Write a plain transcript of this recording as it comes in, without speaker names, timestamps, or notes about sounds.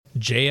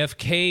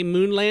JFK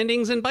moon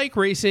landings and bike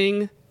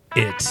racing.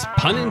 It's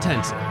pun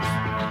intensive.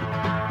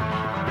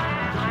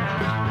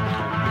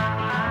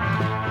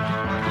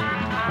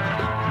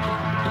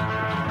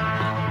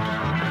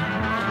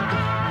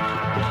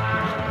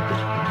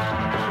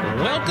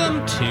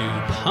 Welcome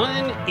to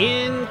Pun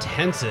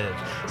Intensive.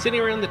 Sitting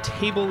around the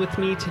table with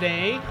me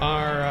today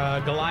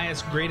are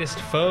Goliath's greatest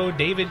foe,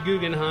 David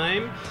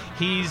Guggenheim.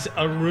 He's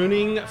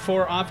Arooning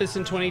for office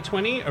in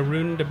 2020,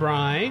 Arun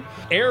DeBry.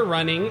 Air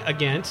running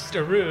against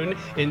Arun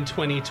in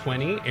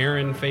 2020,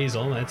 Aaron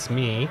Faisal, that's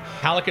me.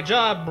 Halleck a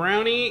job,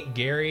 Brownie,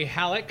 Gary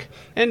Halleck,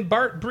 and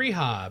Bart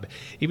Brehob.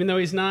 Even though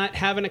he's not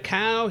having a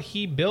cow,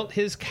 he built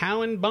his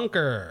cow and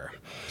bunker.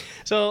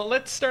 So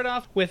let's start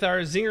off with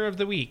our Zinger of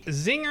the Week.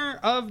 Zinger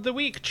of the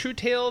Week, true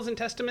tales and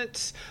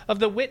testaments of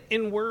the wit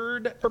and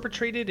word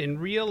perpetrated in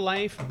real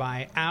life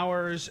by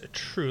ours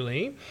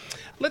truly.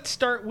 Let's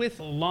start with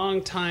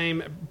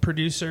longtime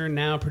producer,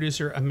 now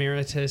producer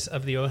emeritus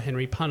of the O.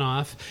 Henry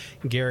Pun-Off,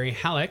 Gary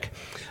Halleck.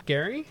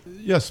 Gary?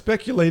 Yeah,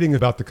 speculating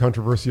about the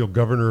controversial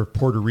governor of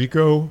Puerto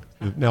Rico,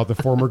 now the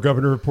former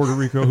governor of Puerto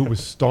Rico, who was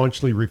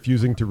staunchly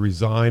refusing to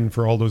resign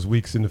for all those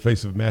weeks in the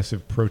face of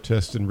massive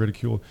protests and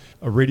ridicule.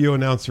 A radio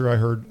announcer I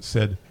heard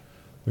said,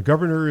 the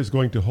governor is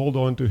going to hold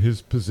on to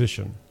his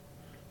position.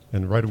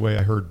 And right away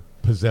I heard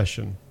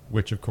possession,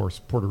 which of course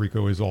Puerto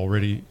Rico is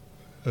already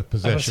a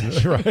possession,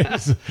 right?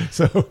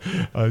 So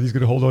he's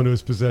going to hold on to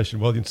his possession.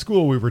 Well, in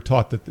school we were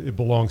taught that it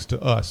belongs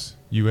to us,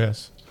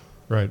 U.S.,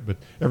 right? But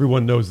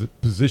everyone knows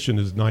that position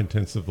is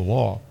 9/10 of the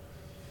law.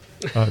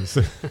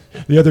 So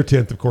the other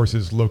 10th, of course,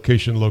 is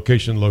location,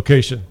 location,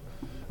 location.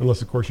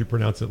 Unless, of course, you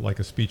pronounce it like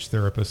a speech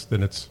therapist,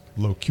 then it's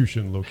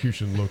locution,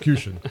 locution,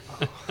 locution.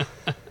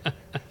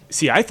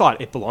 See, I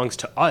thought it belongs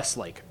to us,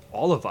 like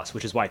all of us,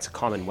 which is why it's a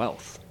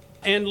commonwealth.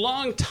 And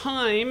long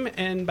time,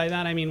 and by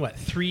that I mean,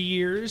 3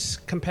 years,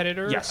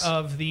 competitor Yes.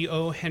 of the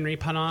O. Henry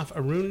Pun-Off,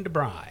 Arun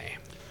DeBry.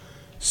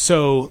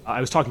 So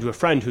I was talking to a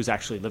friend who's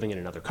actually living in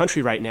another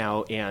country right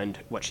now, and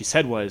what she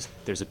said was,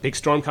 there's a big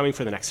storm coming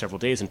for the next several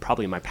days, and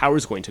probably my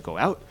power's going to go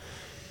out,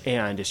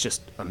 and it's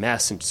just a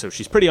mess, and so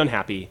she's pretty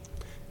unhappy.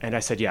 And I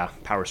said, yeah,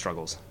 power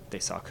struggles, they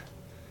suck.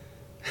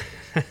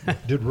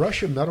 Did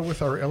Russia meddle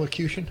with our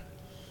elocution?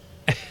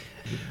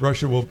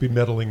 Russia will be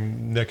medaling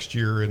next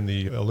year in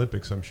the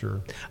Olympics, I'm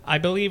sure. I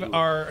believe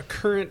our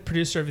current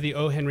producer of the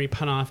O. Henry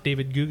Pun-Off,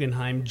 David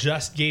Guggenheim,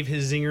 just gave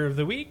his Zinger of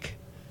the Week.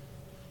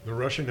 The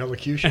Russian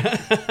elocution?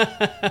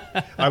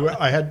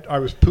 I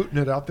was putting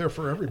it out there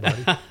for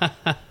everybody.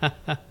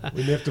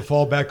 We may have to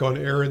fall back on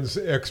Aaron's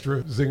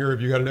extra zinger.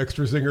 Have you got an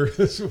extra zinger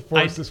for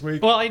us this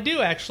week? Well, I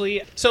do,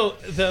 actually. So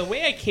the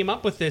way I came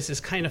up with this is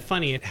kind of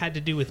funny. It had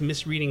to do with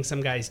misreading some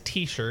guy's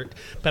T-shirt,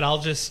 but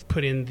I'll just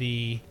put in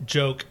the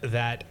joke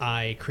that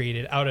I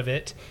created out of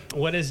it.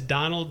 What is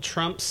Donald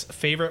Trump's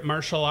favorite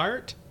martial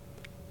art?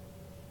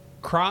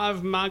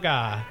 Krav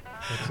Maga.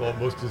 That's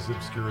almost as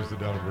obscure as the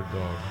downward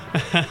dog.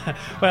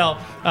 Well,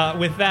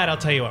 with that, I'll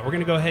tell you what. We're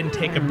going to go ahead and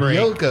take a break.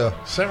 Yoga,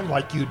 sound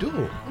like you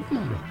do.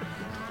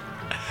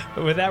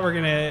 With that, we're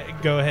going to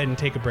go ahead and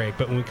take a break.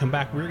 But when we come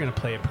back, we're going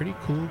to play a pretty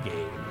cool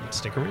game.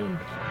 Stick around.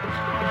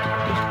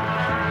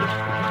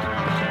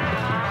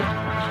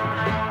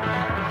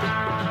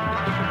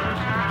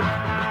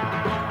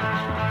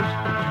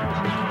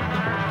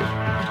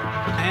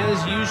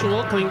 As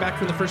usual, coming back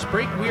from the first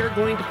break, we are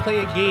going to play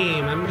a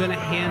game. I'm going to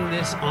hand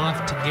this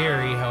off to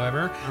Gary,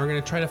 however. We're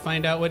going to try to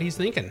find out what he's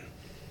thinking.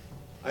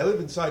 I live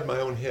inside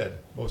my own head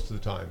most of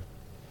the time,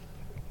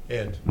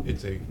 and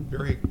it's a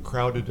very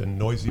crowded and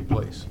noisy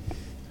place.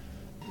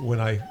 When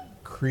I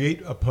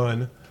create a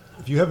pun,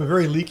 if you have a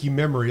very leaky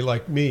memory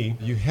like me,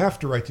 you have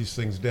to write these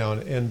things down,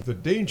 and the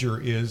danger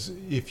is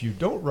if you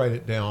don't write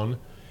it down,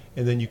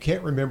 and then you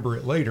can't remember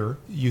it later,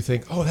 you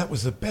think, oh, that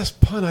was the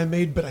best pun I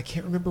made, but I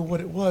can't remember what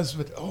it was.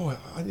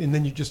 And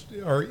then you just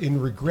are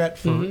in regret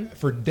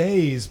for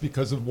days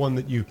because of one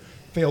that you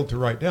failed to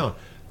write down.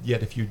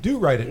 Yet if you do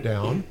write it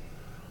down,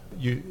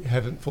 you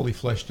haven't fully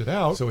fleshed it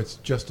out, so it's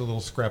just a little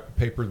scrap of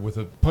paper with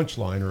a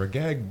punchline or a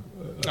gag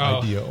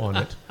idea on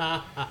it.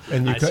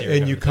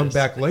 And you come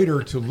back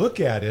later to look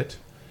at it,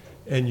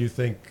 and you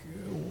think,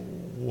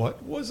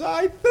 what was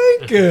I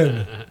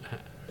thinking?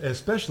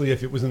 Especially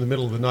if it was in the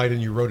middle of the night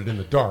and you wrote it in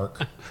the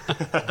dark.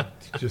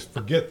 Just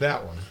forget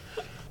that one.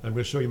 I'm going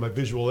to show you my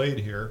visual aid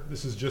here.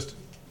 This is just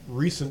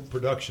recent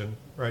production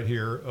right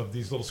here of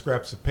these little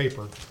scraps of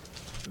paper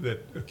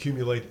that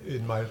accumulate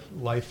in my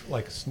life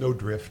like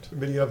snowdrift.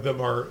 Many of them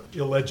are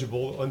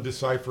illegible,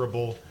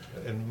 undecipherable,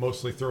 and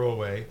mostly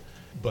throwaway.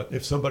 But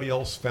if somebody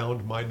else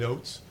found my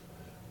notes,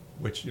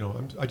 which,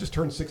 I just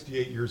turned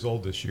 68 years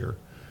old this year.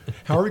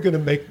 How are we going to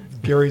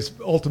make Gary's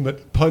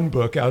ultimate pun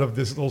book out of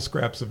these little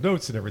scraps of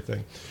notes and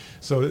everything?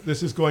 So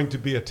this is going to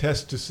be a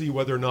test to see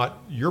whether or not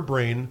your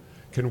brain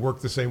can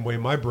work the same way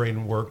my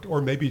brain worked,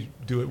 or maybe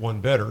do it one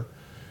better.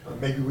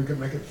 Maybe we can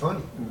make it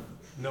funny.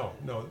 No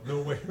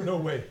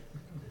way.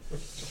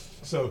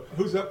 So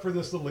who's up for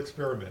this little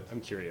experiment?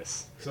 I'm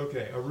curious. It's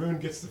okay. Arun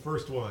gets the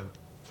first one.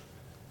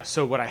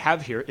 So what I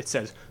have here, it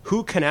says,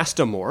 who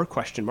canasta more, ?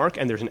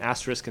 And there's an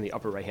asterisk in the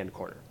upper right-hand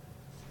corner.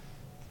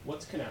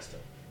 What's canasta?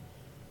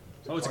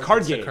 Oh, it's a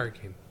card game. It's a card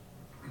game.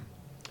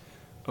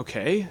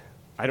 Okay.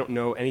 I don't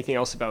know anything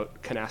else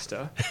about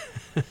canasta.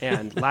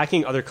 And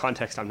lacking other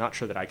context, I'm not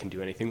sure that I can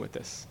do anything with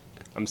this.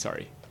 I'm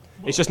sorry.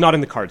 It's just not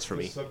in the cards for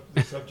me.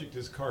 The subject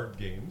is card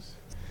games.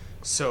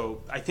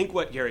 So I think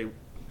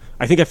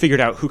I figured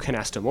out who can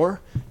ask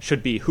more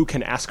should be who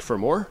can ask for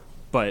more,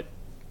 but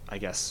I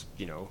guess,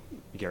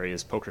 Gary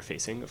is poker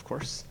facing, of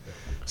course.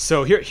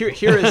 So here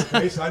is...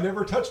 Face, I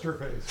never touched her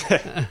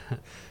face.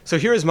 So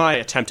here is my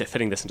attempt at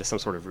fitting this into some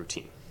sort of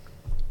routine.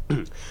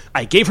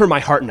 I gave her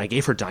my heart and I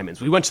gave her diamonds.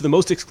 We went to the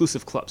most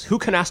exclusive clubs. Who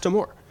can ask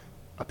more?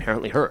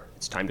 Apparently her.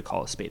 It's time to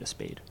call a spade a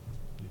spade.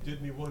 You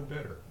did me one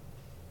better.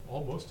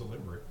 Almost a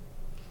limerick.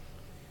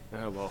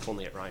 Well, if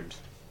only it rhymed.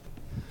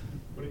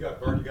 What do you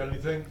got, Bart? You got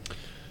anything?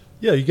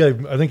 Yeah,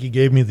 I think you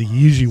gave me the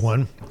easy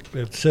one.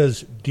 It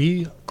says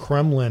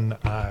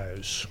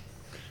de-Kremlinize.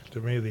 To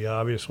me, the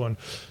obvious one.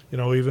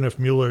 Even if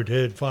Mueller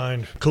did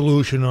find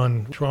collusion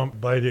on Trump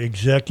by the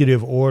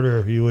executive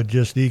order, he would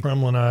just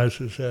de-Kremlinize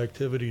his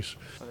activities.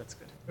 Oh, that's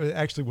good. It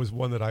actually was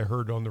one that I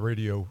heard on the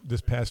radio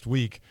this past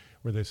week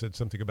where they said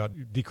something about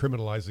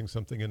decriminalizing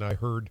something, and I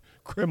heard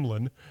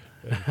Kremlin.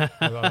 And I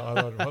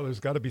thought, well,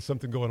 there's got to be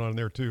something going on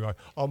there, too. I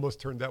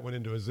almost turned that one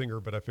into a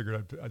zinger, but I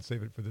figured I'd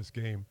save it for this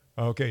game.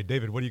 Okay,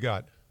 David, what do you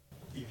got?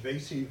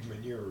 Evasive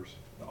maneuvers.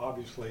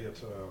 Obviously,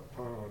 it's a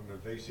pun on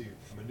evasive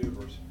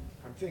maneuvers.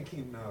 I'm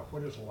thinking,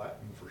 what is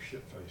Latin for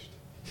shit-faced?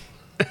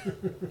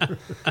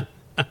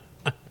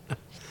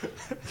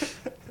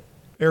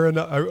 Aaron,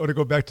 I want to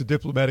go back to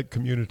diplomatic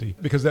community,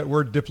 because that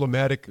word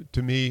diplomatic,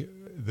 to me,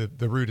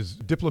 the root is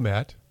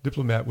diplomat.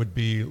 Diplomat would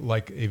be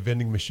like a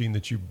vending machine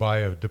that you buy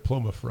a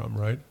diploma from,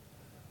 right?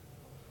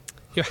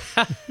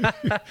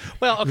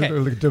 Well,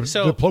 okay.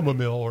 So diploma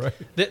mill, right?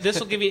 This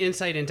will give you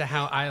insight into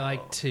how I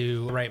like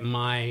to write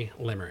my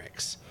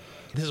limericks.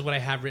 This is what I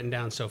have written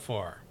down so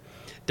far.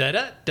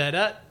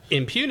 Da-da,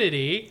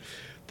 impunity.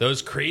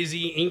 Those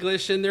crazy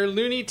English and their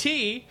loony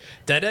tea.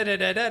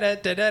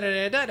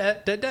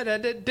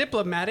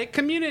 Diplomatic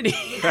community.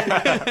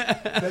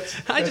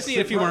 I just need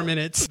a few more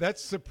minutes.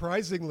 That's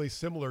surprisingly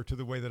similar to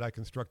the way that I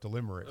construct a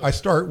limerick. I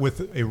start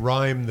with a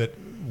rhyme that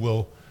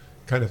will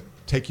kind of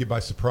take you by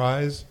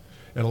surprise.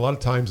 And a lot of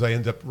times I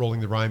end up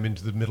rolling the rhyme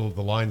into the middle of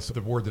the line. So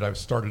the word that I've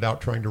started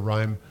out trying to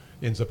rhyme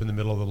ends up in the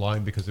middle of the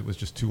line because it was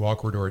just too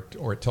awkward,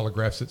 or it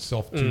telegraphs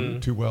itself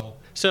too well.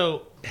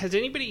 So has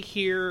anybody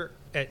here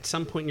at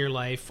some point in your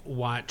life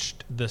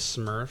watched The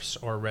Smurfs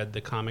or read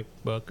the comic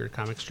book or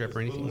comic strip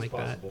or anything like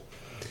that?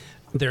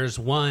 There's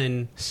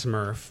one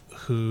Smurf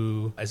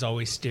who is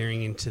always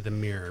staring into the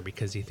mirror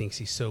because he thinks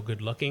he's so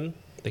good looking.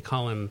 They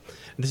call him,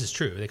 this is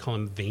true, they call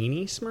him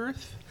Veiny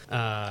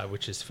Smurf,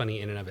 which is funny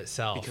in and of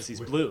itself. Because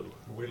he's blue.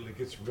 Wait till he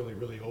gets really,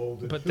 really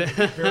old. But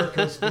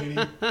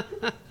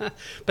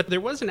but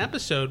there was an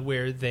episode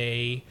where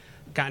they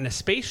got in a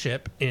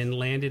spaceship and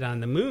landed on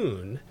the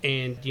moon.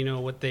 And you know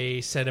what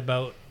they said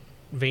about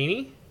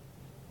Veiny?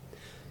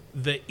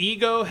 The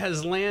ego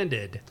has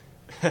landed.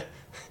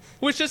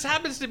 Which just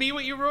happens to be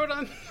what you wrote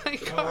on my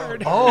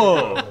card.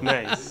 Oh,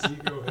 nice. The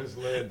ego has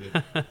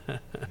landed.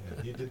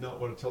 He did not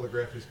want to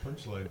telegraph his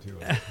punchline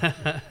to us.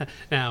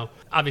 Now,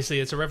 obviously,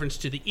 it's a reference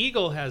to the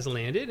eagle has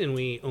landed, and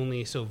we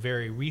only so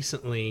very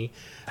recently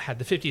had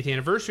the 50th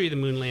anniversary of the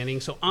moon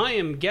landing. So I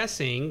am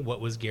guessing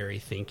what was Gary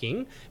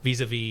thinking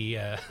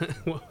vis-a-vis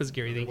what was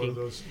Gary thinking?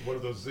 One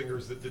of those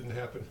zingers that didn't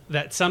happen.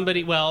 That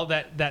somebody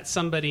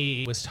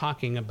was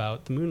talking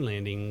about the moon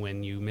landing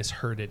when you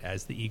misheard it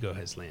as the ego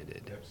has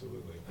landed.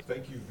 Absolutely.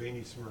 Thank you,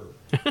 Veiny Smurf.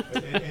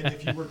 and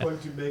if you were going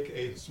to make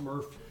a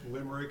Smurf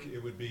limerick,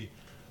 it would be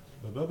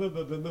I don't know.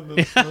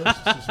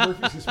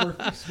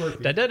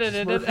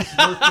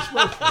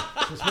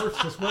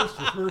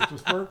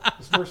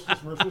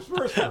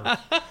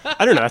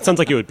 That sounds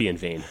like it would be in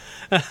vain.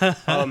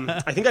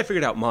 I think I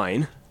figured out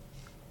mine.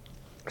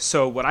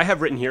 So what I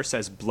have written here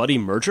says bloody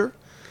merger.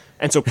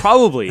 And so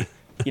probably,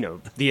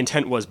 the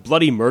intent was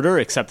bloody murder,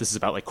 except this is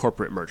about like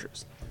corporate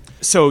mergers.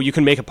 So you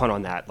can make a pun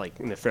on that, like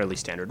in a fairly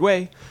standard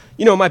way.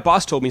 My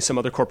boss told me some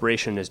other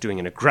corporation is doing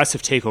an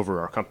aggressive takeover of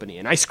our company,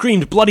 and I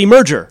screamed bloody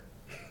merger.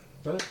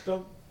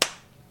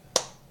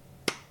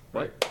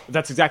 Right.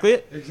 That's exactly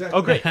it? Exactly.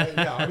 Oh, great.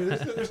 Yeah, I mean,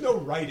 there's no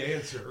right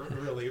answer,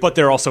 really. But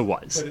there also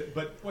was.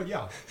 But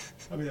yeah.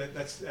 I mean,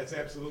 that's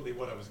absolutely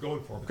what I was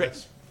going for. But great.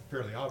 That's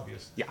fairly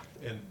obvious. Yeah.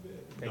 And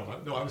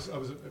I was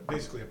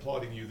basically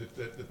applauding you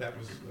that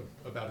was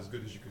about as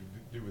good as you could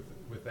do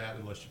with that,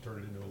 unless you turn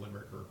it into a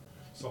limerick or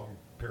song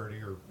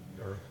parody or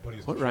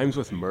buddies. What rhymes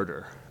with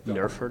murder?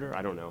 Nerf herder?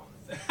 I don't know.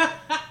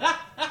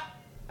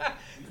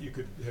 You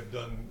could have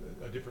done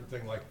a different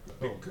thing, like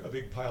a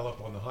big pile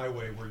up on the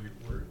highway where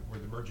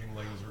the merging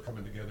lanes are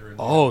coming together. And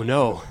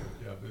no.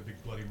 Yeah, the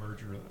big bloody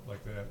merger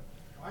like that.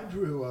 I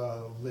drew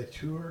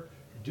Latour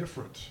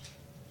difference.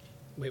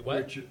 Wait,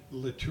 what?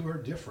 Latour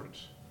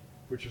difference,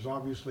 which is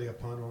obviously a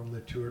pun on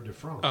Latour de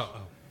France.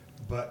 Oh.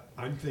 But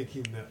I'm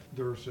thinking that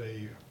there's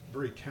a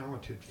very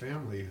talented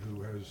family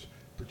who has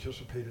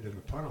participated in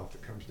the pun-off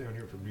that comes down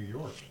here from New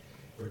York,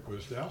 the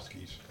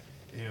Gwizdowskis.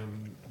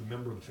 And the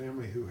member of the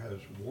family who has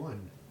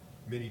won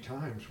many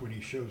times, when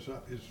he shows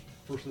up, his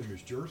first name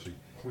is Jersey.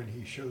 When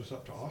he shows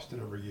up to Austin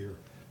every year,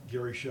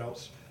 Gary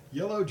shouts,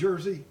 "Yellow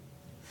Jersey."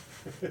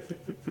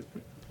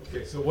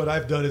 Okay, so what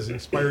I've done is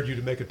inspired you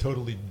to make a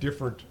totally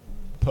different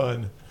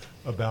pun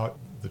about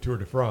the Tour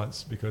de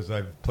France, because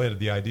I've planted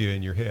the idea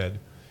in your head,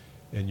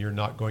 and you're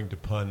not going to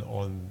pun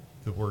on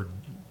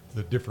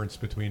the difference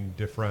between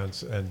de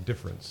France and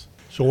difference.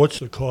 So what's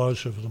the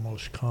cause of the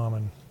most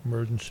common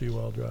emergency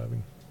while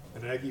driving?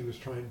 An Aggie was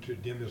trying to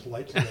dim his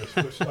lights and got his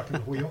foot stuck in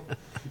the wheel.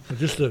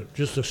 Just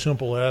a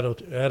simple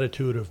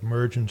attitude of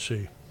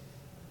emergency.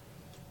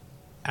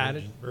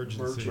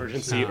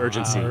 Urgency.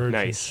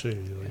 Nice.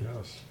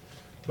 Yes.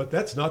 But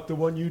that's not the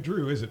one you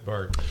drew, is it,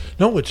 Bart?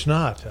 No, it's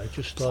not. I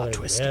just thought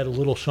I'd add a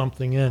little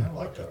something in. I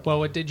like that. Well,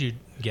 what did you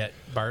get,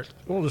 Bart?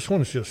 Well, this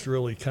one's just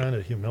really kind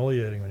of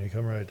humiliating when you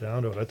come right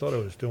down to it. I thought I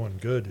was doing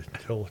good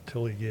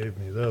until he gave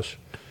me this.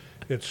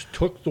 It's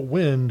took the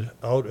wind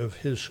out of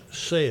his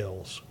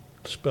sails,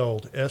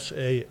 spelled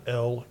S-A-L-E-S.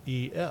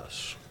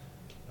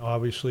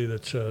 Obviously,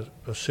 that's a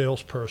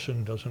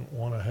salesperson doesn't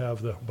want to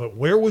have the... But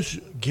where was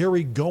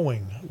Gary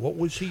going? What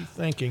was he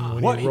thinking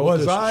when he wrote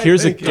this?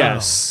 Here's a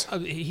guess.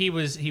 He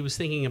was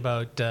thinking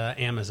about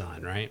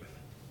Amazon, right?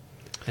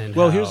 And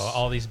Well, how here's-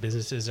 all these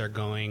businesses are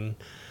going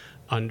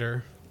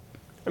under.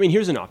 I mean,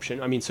 here's an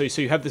option. I mean, so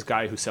you have this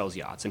guy who sells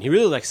yachts, and he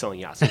really likes selling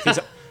yachts.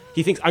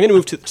 He thinks I'm going to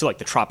move to like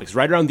the tropics,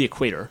 right around the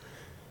equator,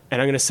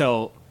 and I'm going to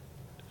sell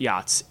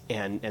yachts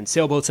and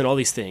sailboats and all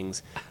these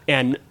things.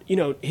 And,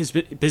 his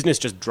business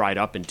just dried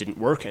up and didn't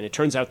work. And it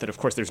turns out that, of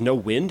course, there's no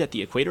wind at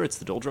the equator. It's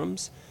the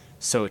doldrums.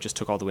 So it just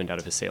took all the wind out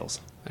of his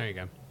sails. There you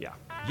go. Yeah.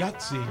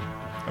 Yahtzee.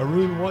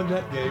 Arun won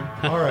that game.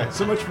 All right,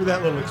 so much for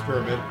that little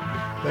experiment.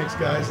 Thanks,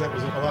 guys. That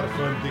was a lot of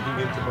fun digging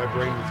into my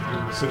brain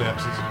through the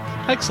synapses.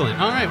 Excellent.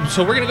 All right,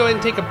 so we're going to go ahead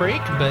and take a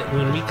break. But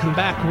when we come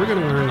back, we're going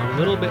to learn a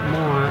little bit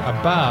more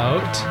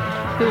about...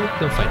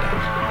 You'll find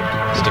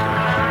out. Stick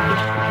around.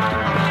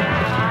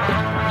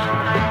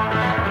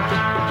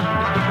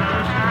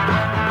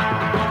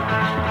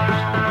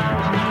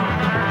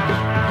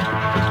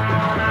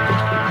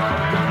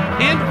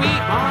 And we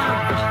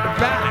are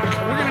back.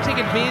 We're going to take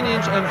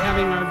advantage of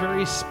having our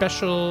very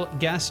special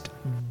guest,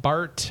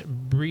 Bart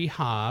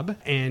Brehab,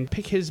 and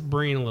pick his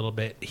brain a little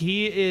bit.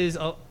 He is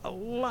a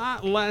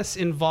lot less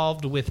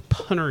involved with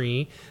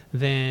punnery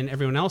than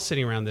everyone else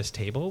sitting around this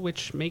table,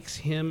 which makes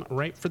him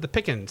ripe for the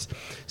pickings.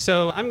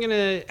 So I'm going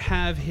to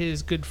have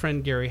his good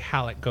friend Gary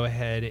Halleck go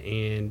ahead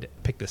and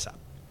pick this up.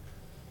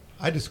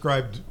 I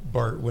described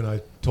Bart when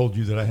I told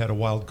you that I had a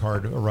wild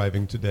card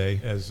arriving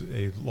today as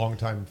a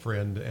longtime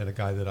friend and a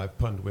guy that I've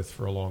punned with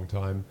for a long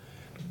time.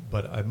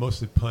 But I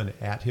mostly pun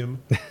at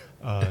him,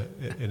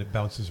 and it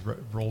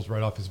rolls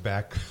right off his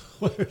back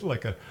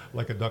like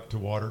a duck to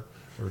water,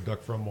 or a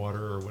duck from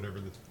water, or whatever.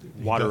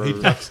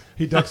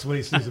 He ducks when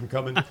he sees them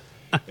coming.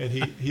 And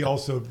he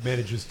also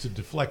manages to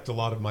deflect a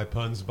lot of my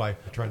puns by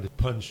trying to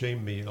pun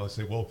shame me. I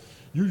say, well,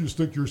 you just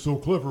think you're so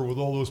clever with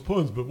all those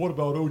puns, but what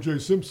about O.J.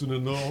 Simpson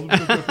and all?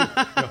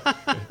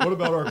 What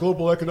about our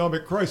global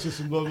economic crisis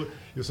and blah, blah.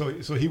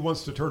 So he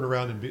wants to turn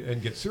around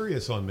and get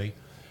serious on me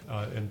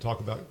and talk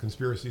about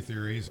conspiracy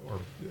theories or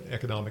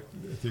economic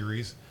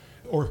theories.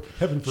 Or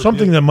heaven forbid,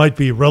 something that might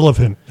be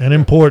relevant and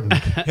important.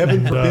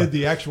 Heaven forbid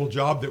the actual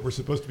job that we're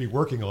supposed to be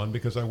working on,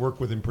 because I work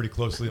with him pretty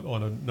closely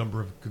on a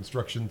number of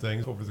construction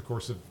things. Over the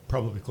course of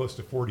probably close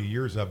to 40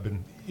 years, I've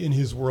been in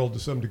his world to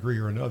some degree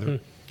or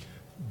another.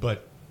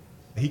 But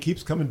he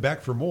keeps coming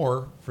back for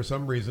more for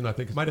some reason. I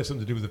think it might have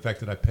something to do with the fact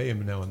that I pay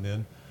him now and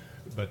then.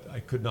 But I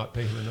could not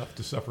pay him enough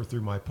to suffer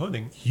through my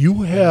punning.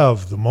 You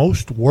have the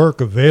most work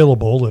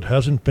available that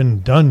hasn't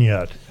been done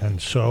yet, and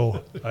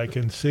so I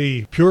can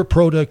see pure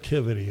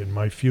productivity in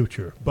my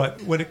future.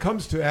 But when it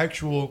comes to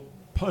actual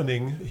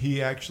punning,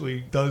 he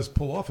actually does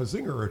pull off a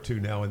zinger or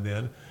two now and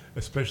then,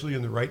 especially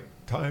in the right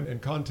time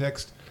and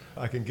context.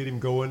 I can get him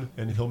going,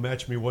 and he'll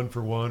match me 1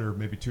 for 1 or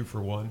maybe 2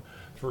 for 1.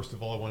 First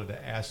of all, I wanted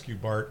to ask you,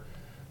 Bart,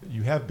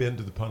 you have been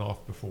to the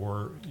pun-off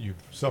before. You've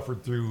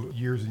suffered through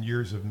years and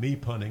years of me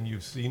punning.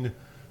 You've seen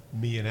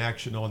me in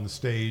action on the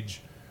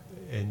stage,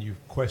 and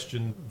you've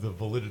questioned the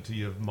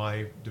validity of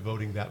my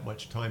devoting that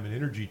much time and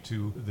energy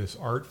to this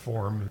art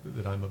form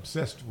that I'm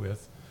obsessed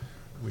with,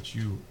 which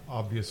you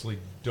obviously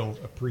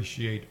don't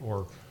appreciate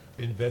or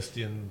invest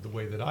in the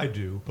way that I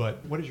do.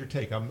 But what is your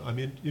take? I'm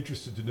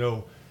interested to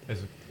know,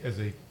 as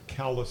a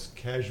callous,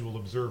 casual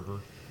observer,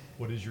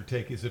 what is your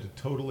take? Is it a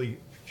totally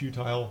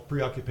futile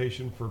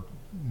preoccupation for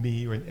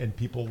me and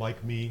people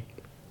like me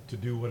to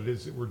do what it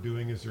is that we're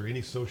doing? Is there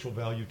any social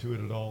value to it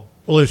at all?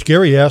 Well, as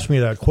Gary asked me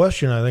that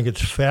question, I think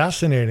it's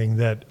fascinating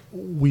that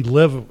we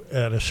live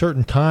at a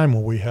certain time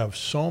where we have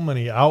so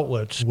many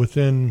outlets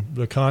within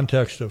the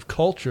context of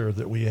culture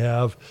that we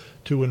have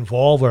to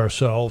involve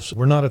ourselves.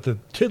 We're not at the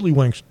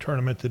Tiddlywinks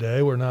tournament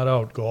today. We're not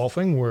out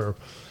golfing. We're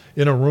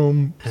in a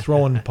room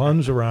throwing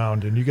puns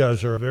around, and you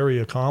guys are very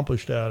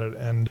accomplished at it.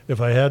 And if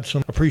I had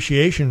some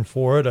appreciation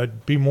for it,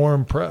 I'd be more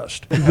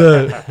impressed.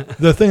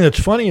 The thing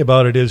that's funny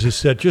about it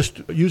is that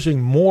just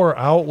using more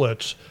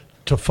outlets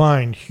to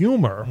find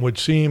humor would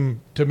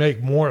seem to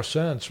make more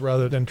sense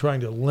rather than trying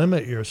to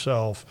limit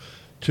yourself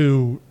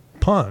to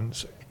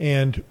puns.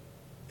 And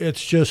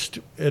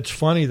it's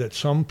funny that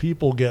some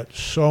people get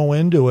so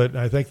into it, and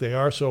I think they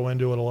are so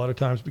into it a lot of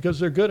times because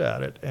they're good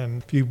at it.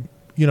 And if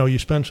you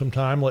spend some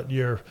time letting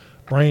your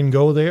brain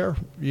go there,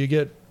 you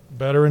get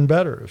better and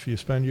better. If you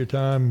spend your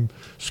time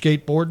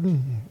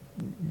skateboarding,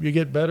 you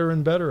get better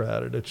and better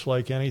at it. It's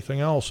like anything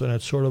else, and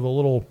it's sort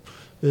of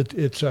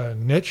it's a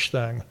niche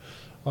thing.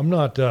 I'm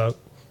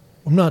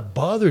not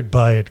bothered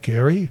by it,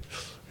 Gary.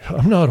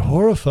 I'm not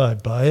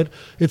horrified by it.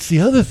 It's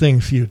the other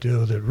things you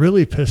do that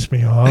really piss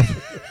me off.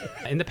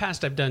 In the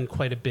past, I've done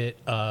quite a bit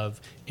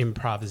of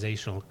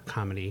improvisational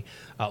comedy,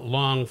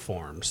 long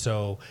form.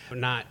 So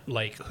not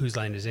like Whose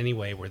Line Is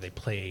Anyway, where they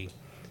play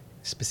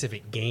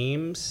specific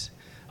games,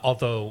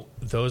 although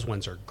those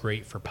ones are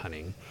great for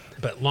punning,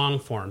 but long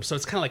form. So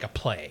it's kind of like a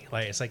play.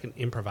 It's like an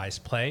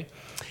improvised play.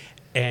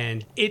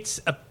 And it's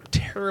a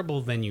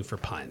terrible venue for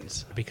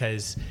puns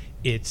because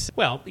it's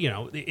about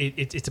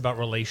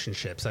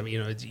relationships. I mean,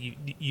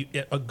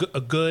 a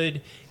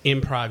good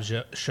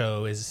improv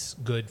show is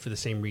good for the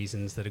same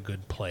reasons that a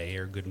good play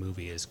or a good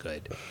movie is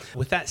good.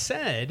 With that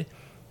said,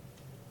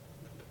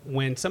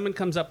 when someone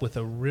comes up with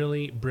a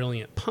really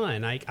brilliant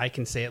pun, I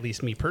can say, at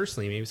least me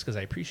personally, maybe it's because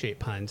I appreciate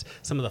puns,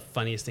 some of the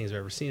funniest things I've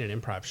ever seen in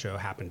an improv show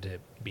happen to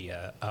be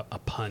a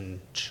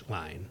punch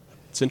line.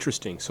 It's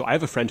interesting. So I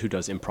have a friend who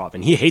does improv,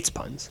 and he hates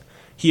puns.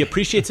 He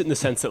appreciates it in the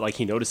sense that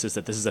he notices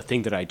that this is a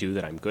thing that I do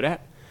that I'm good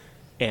at,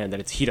 and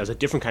that he does a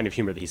different kind of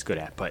humor that he's good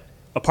at. But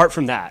apart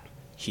from that,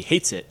 he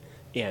hates it.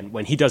 And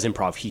when he does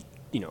improv, he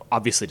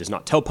obviously does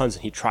not tell puns,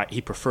 and he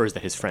prefers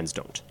that his friends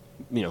don't,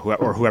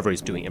 or whoever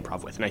he's doing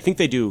improv with. And I think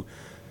they do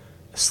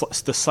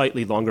the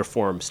slightly longer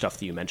form stuff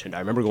that you mentioned. I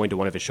remember going to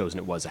one of his shows, and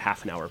it was a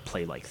half an hour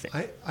play-like thing.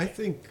 I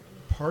think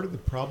part of the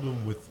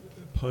problem with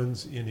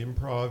puns in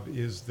improv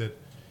is that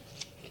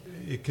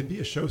it can be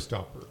a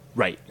showstopper.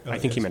 Right. I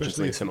think he mentioned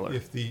something similar.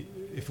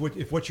 If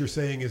what you're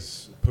saying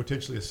is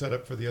potentially a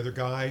setup for the other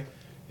guy,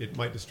 it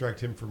might distract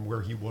him from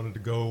where he wanted to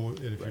go.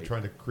 And if you're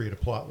trying to create a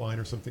plot line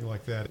or something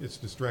like that, it's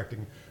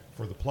distracting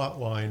for the plot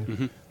line.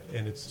 Mm-hmm.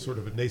 And it's sort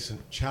of a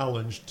nascent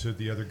challenge to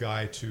the other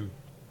guy to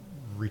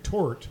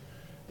retort,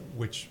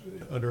 which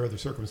under other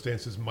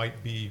circumstances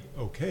might be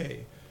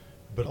okay.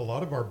 But a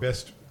lot of our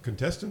best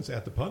contestants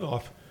at the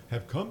pun-off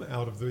have come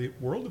out of the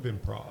world of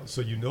improv.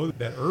 So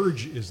that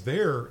urge is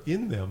there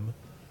in them,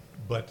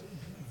 but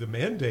the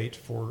mandate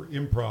for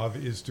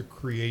improv is to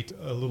create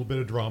a little bit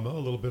of drama,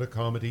 a little bit of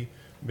comedy,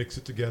 mix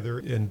it together,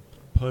 and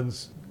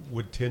puns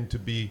would tend to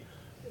be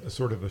a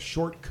sort of a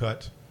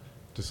shortcut,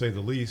 to say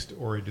the least,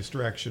 or a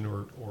distraction,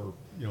 or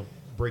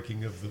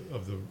breaking of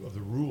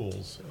the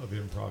rules of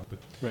improv. But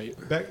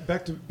right.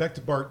 Back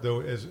to Bart though,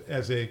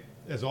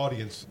 as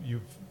audience,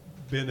 you've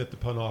been at the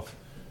pun-off.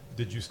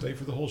 Did you stay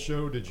for the whole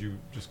show? Did you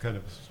just kind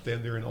of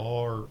stand there in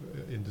awe or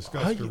in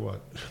disgust or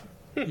what?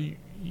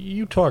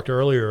 You talked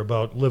earlier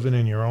about living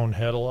in your own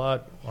head a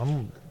lot.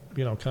 I'm,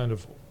 kind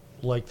of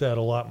like that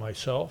a lot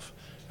myself.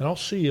 And I'll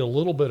see a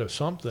little bit of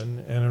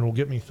something, and it'll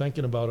get me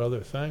thinking about other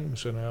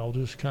things, and I'll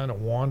just kind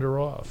of wander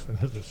off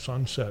into the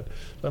sunset.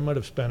 I might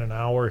have spent an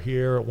hour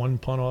here at one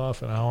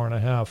pun-off, an hour and a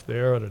half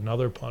there at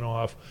another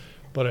pun-off,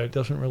 but it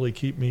doesn't really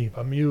keep me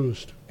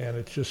amused. And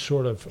it's just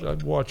sort of,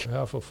 I'd watch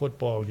half a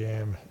football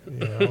game,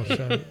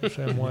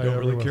 same way. You don't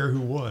really care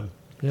who won.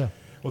 Yeah.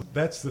 Well,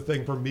 that's the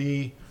thing for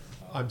me.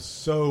 I'm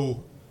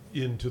so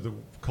into the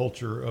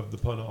culture of the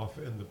pun-off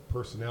and the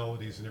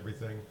personalities and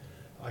everything.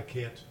 I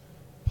can't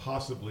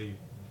possibly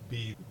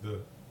be the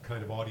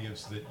kind of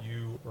audience that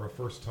you or a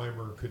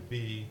first-timer could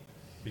be,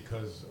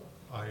 because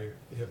I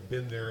have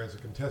been there as a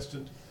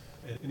contestant,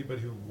 and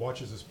anybody who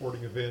watches a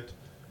sporting event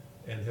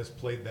and has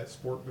played that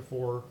sport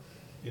before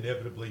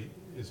inevitably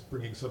is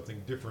bringing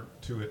something different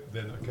to it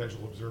than a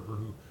casual observer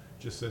who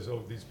just says,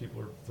 oh, these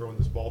people are throwing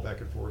this ball back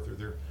and forth, or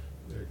they're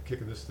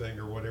kicking this thing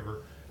or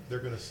whatever. They're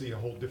going to see a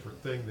whole different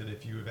thing than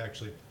if you have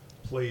actually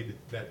played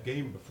that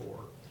game before,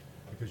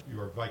 because you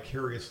are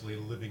vicariously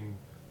living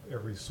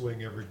every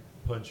swing, every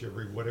punch,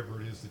 every whatever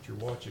it is that you're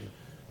watching,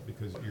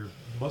 because your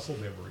muscle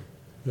memory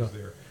is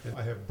there. And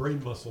I have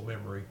brain muscle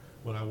memory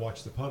when I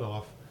watch the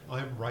pun-off.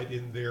 I'm right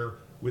in there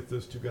with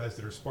those two guys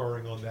that are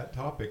sparring on that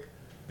topic.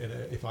 And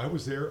if I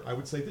was there, I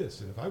would say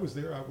this. And if I was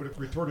there, I would have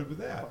retorted with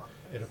that.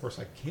 And of course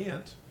I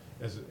can't.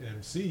 As an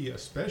MC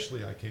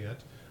especially I can't.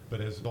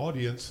 But as an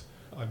audience,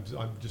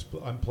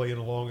 I'm playing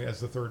along as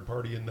the third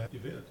party in that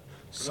event.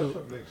 So that's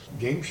what makes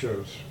game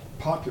shows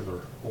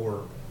popular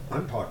or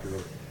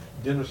unpopular.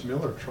 Dennis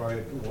Miller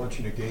tried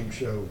launching a game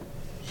show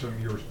some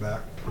years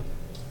back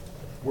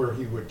where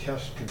he would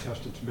test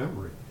contestants'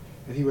 memory.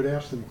 And he would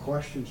ask them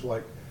questions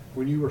like,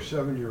 when you were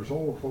 7 years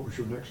old, what was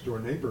your next door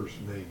neighbor's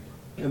name?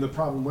 And the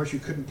problem was you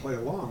couldn't play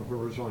along,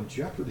 whereas on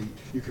Jeopardy,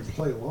 you could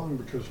play along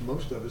because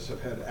most of us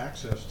have had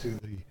access to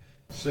the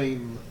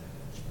same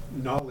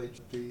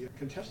knowledge the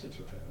contestants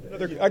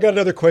have had. I got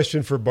another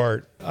question for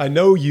Bart. I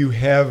know you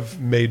have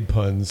made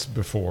puns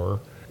before,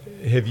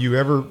 Have you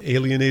ever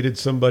alienated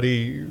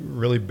somebody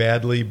really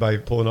badly by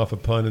pulling off a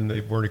pun and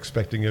they weren't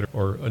expecting it,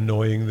 or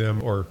annoying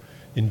them, or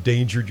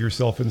endangered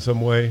yourself in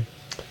some way?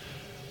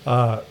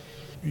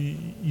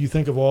 You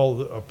think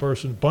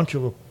of bunch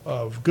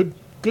of good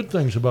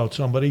things about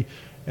somebody,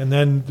 and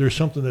then there's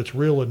something that's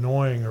real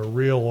annoying or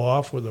real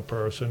off with a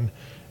person,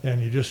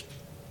 and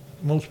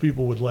most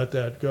people would let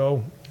that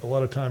go. A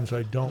lot of times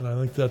I don't, and I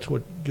think that's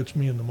what gets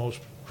me in the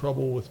most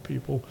trouble with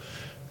people.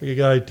 A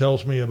guy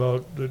tells me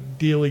about the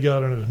deal he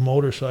got on his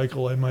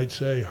motorcycle, I might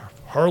say,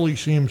 Harley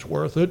seems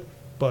worth it,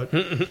 but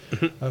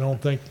I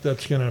don't think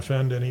that's going to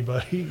offend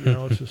anybody.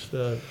 It's just...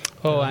 I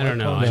don't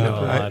know. I know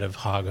a lot of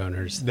hog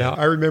owners. Now,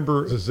 I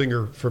remember a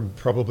zinger from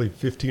probably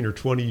 15 or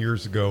 20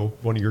 years ago,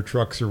 one of your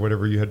trucks or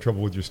whatever, you had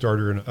trouble with your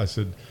starter, and I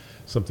said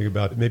something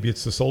about maybe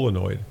it's the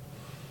solenoid.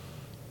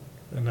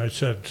 And I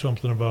said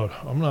something about,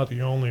 I'm not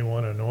the only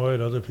one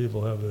annoyed. Other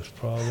people have this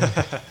problem.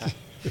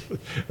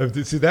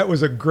 See, that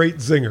was a great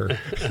zinger.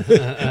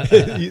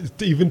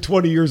 Even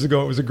 20 years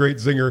ago, it was a great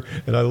zinger,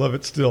 and I love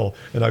it still.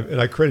 And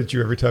I credit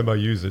you every time I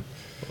use it.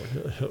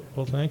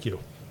 Well, thank you.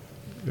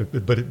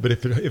 But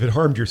if it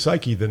harmed your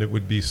psyche, then it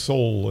would be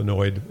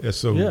soul-annoyed,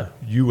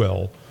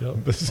 S-O-U-L. Yep.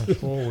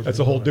 That's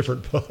a whole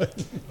different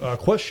pun.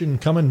 Question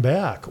coming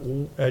back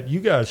at you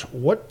guys,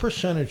 what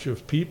percentage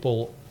of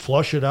people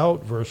flush it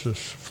out versus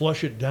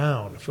flush it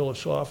down?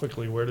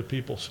 Philosophically, where do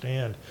people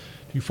stand?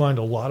 Do you find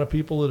a lot of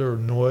people that are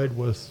annoyed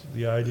with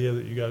the idea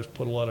that you guys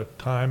put a lot of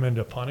time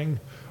into punning?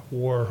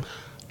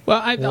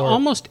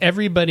 Almost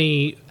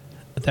everybody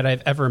that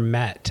I've ever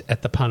met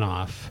at the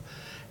pun-off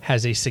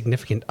has a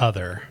significant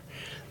other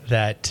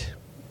that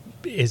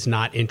is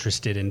not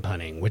interested in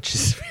punning, which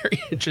is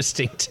very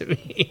interesting to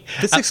me.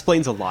 This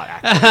explains a lot,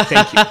 actually.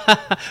 Thank you.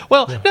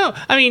 No,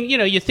 I mean,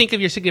 you think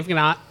of your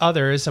significant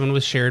other as someone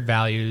with shared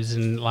values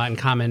and a lot in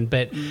common,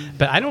 but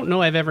I don't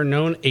know I've ever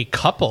known a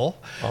couple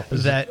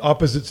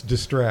opposites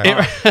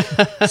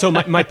distract. So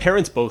my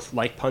parents both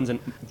like puns and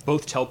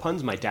both tell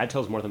puns. My dad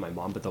tells more than my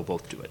mom, but they'll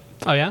both do it.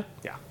 Oh, yeah?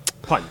 Yeah.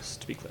 Puns,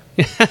 to be clear.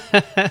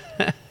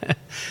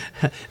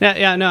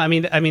 I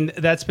mean,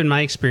 that's been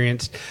my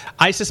experience.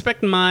 I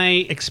suspect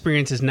my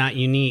experience is not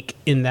unique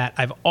in that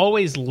I've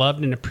always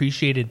loved and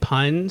appreciated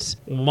puns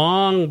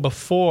long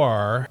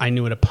before I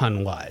knew what a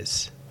pun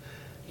was.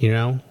 You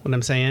know what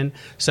I'm saying?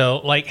 So,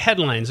 like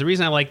headlines. The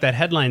reason I like that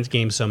headlines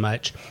game so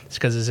much is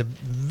because as a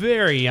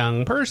very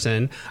young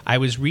person, I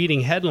was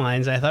reading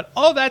headlines and I thought,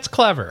 oh, that's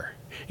clever.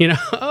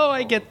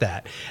 I get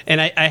that. And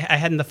I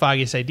hadn't the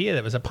foggiest idea that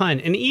it was a pun.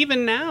 And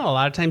even now, a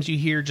lot of times you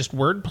hear just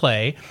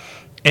wordplay,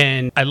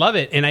 and I love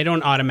it, and I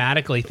don't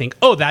automatically think,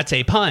 oh, that's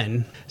a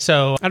pun.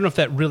 So I don't know if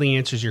that really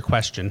answers your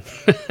question.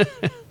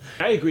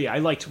 I agree. I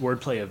liked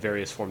wordplay of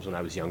various forms when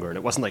I was younger, and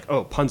it wasn't like,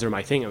 oh, puns are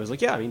my thing. I was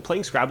like, yeah, I mean,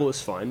 playing Scrabble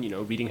is fun.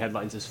 Reading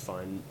headlines is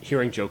fun.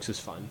 Hearing jokes is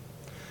fun.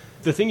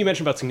 The thing you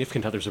mentioned about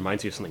significant others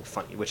reminds me of something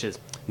funny, which is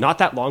not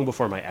that long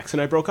before my ex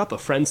and I broke up, a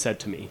friend said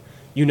to me,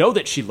 you know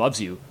that she loves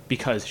you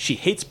because she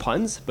hates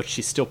puns, but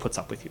she still puts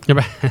up with you.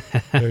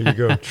 There you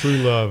go. True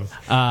love.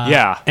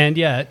 Yeah. And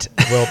yet.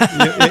 Well,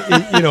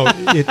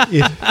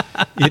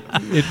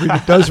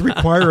 it does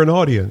require an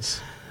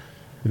audience.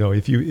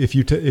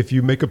 If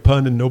you make a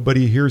pun and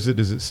nobody hears it,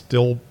 is it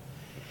still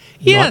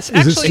Yes,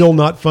 is it still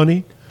not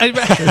funny?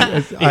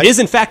 It is,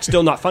 in fact,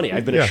 still not funny.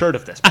 I've been assured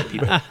of this by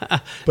people.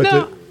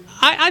 But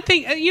I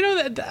think,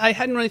 I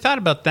hadn't really thought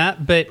about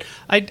that, but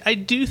I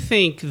do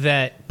think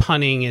that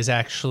punning is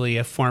actually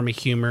a form of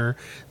humor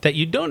that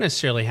you don't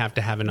necessarily have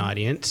to have an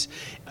audience.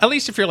 At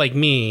least if you're like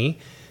me,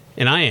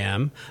 and I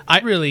am, I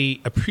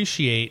really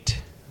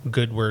appreciate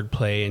good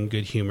wordplay and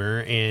good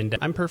humor, and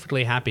I'm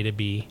perfectly happy to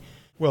be.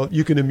 Well,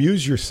 you can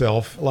amuse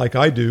yourself like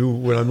I do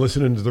when I'm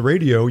listening to the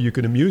radio. You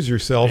can amuse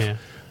yourself. Yeah.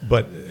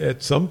 But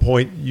at some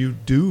point, you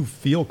do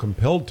feel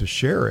compelled to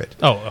share it.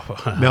 Oh,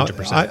 100%.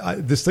 Now,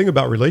 this thing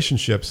about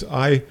relationships,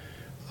 I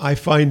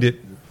find it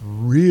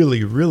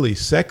really, really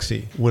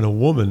sexy when a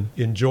woman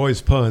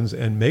enjoys puns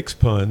and makes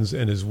puns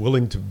and is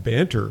willing to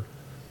banter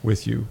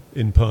with you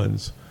in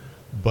puns.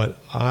 But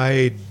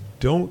I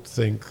don't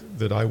think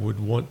that I would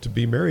want to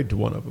be married to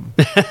one of them.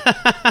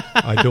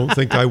 I don't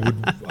think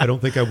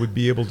I would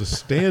be able to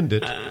stand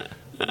it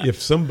if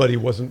somebody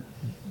wasn't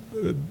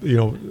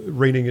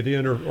reining it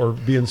in or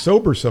being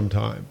sober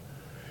sometime.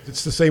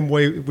 It's the same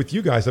way with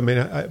you guys. I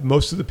mean,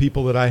 most of the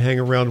people that I hang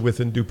around with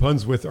and do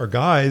puns with are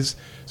guys,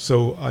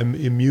 so I'm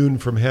immune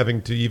from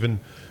having to even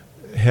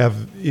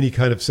have any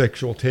kind of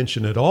sexual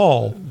tension at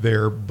all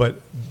there.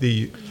 But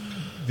the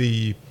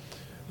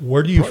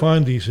where do you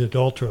find these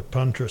adulterous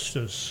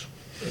puntresses?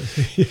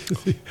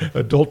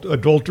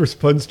 Adulterous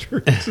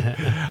punsters.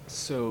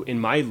 So in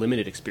my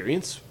limited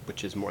experience,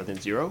 which is more than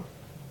zero,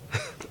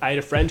 I had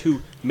a friend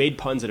who made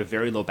puns at a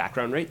very low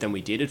background rate. Then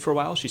we dated for a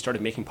while. She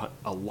started making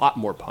a lot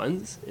more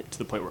puns to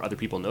the point where other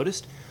people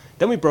noticed.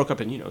 Then we broke up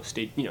and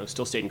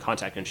still stayed in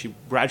contact, and she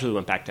gradually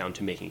went back down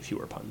to making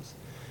fewer puns.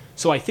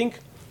 So I think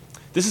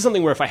this is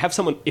something where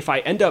if I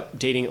end up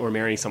dating or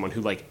marrying someone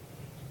who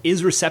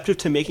is receptive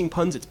to making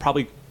puns, it's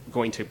probably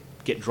going to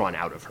get drawn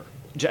out of her.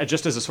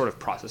 just as a sort of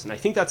process. And I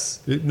think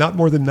that's... Not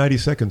more than 90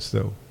 seconds,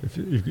 though.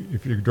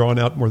 If you're drawn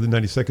out more than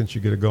 90 seconds,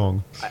 you get a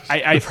gong.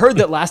 I've heard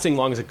that lasting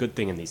long is a good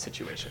thing in these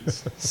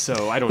situations.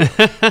 So I don't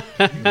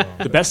know.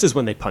 The best is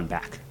when they pun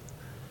back.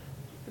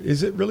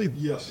 Is it really?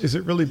 Yes. Is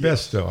it really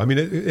best though? I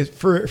mean,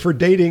 for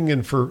dating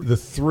and for the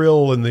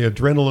thrill and the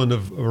adrenaline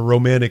of a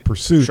romantic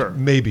pursuit, Sure.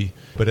 maybe.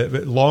 But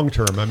at long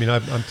term, I mean,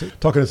 I'm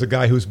talking as a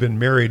guy who's been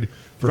married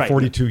for Right.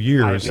 42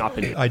 years. I have not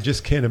been. I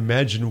just can't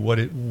imagine what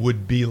it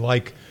would be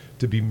like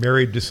to be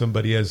married to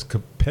somebody as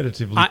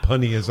competitively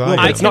punny as I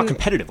am. It's not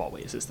competitive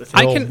always, is the thing.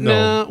 I Well, can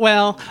no.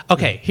 well,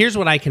 okay, here's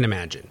what I can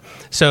imagine.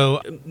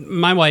 So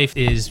my wife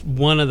is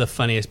one of the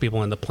funniest people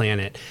on the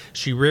planet.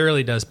 She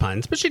rarely does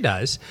puns, but she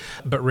does,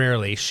 but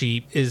rarely.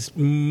 She is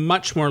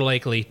much more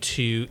likely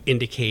to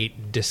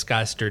indicate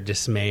disgust or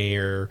dismay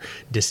or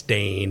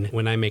disdain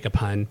when I make a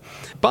pun.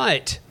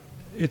 But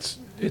It's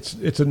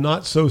a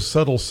not so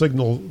subtle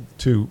signal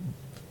to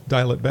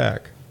dial it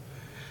back.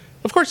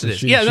 of course it is.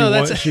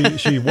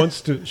 She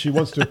wants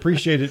to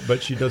appreciate it,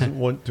 but she doesn't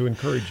want to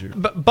encourage you.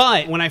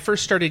 But when I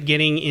first started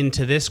getting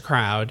into this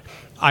crowd,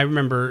 I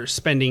remember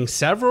spending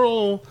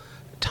several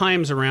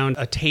times around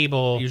a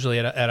table, usually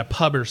at a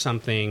pub or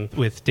something,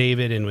 with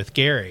David and with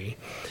Gary,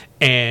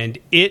 and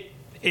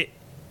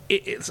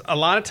it's a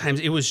lot of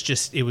times it was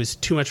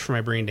too much for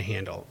my brain to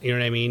handle. You know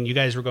what I mean? You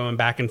guys were going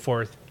back and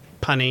forth,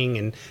 punning,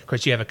 and of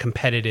course you have a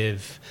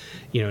competitive,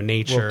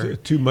 nature. Well,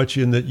 too much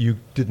in that you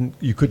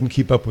couldn't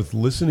keep up with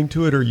listening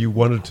to it, or you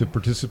wanted to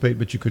participate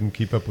but you couldn't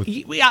keep up with.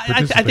 Yeah,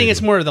 I think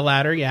it's more of the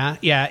latter. Yeah.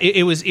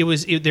 There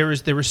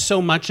was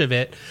so much of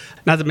it.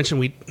 Not to mention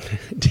we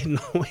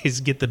didn't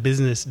always get the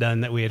business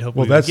done that we had hoped.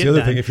 Well, we would that's get the other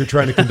done. thing. If you're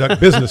trying to conduct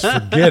business,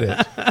 forget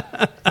it.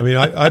 I mean,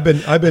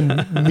 I've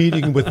been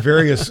meeting with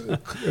various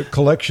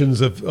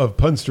collections of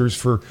punsters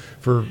for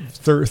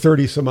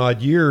 30 some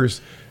odd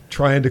years,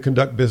 trying to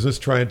conduct business,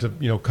 trying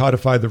to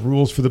codify the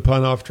rules for the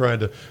pun off, trying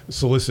to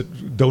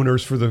solicit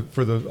donors for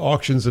the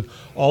auctions and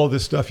all of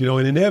this stuff.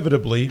 And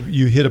inevitably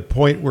you hit a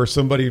point where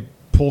somebody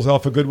pulls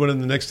off a good one,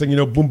 and the next thing you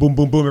know, boom, boom,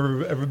 boom,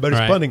 boom, everybody's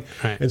punning.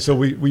 Right. And so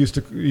we used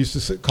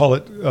to call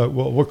it.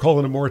 We're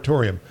calling it a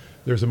moratorium.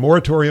 There's a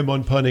moratorium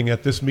on punning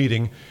at this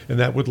meeting, and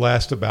that would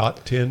last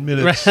about 10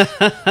 minutes.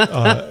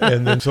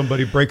 And then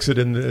somebody breaks it,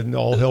 and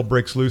all hell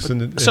breaks loose.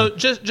 So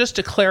just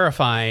to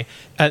clarify,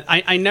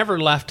 I never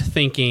left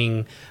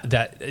thinking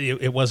that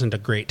it wasn't a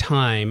great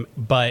time,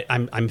 but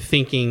I'm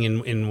thinking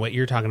in what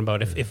you're talking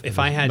about. If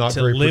I had Not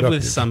to very live with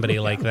productive. somebody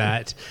like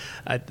that,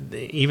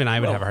 even I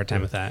would have a hard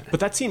time with that. But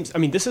that seems,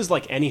 this is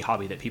like any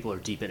hobby that people are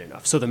deep in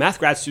enough. So the math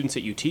grad students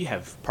at UT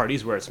have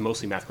parties where it's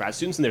mostly math grad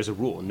students, and there's a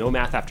rule, no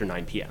math after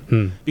 9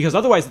 p.m. Because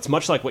otherwise it's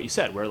much like what you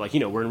said, where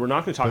we're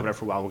not going to talk about it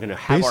for a while, we're going to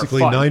have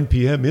basically our fun. 9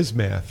 p.m. is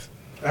math.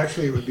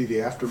 Actually, it would be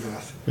the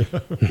aftermath.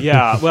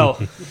 Yeah, well,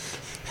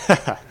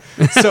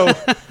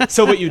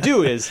 so what you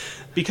do is,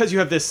 because you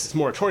have this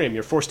moratorium,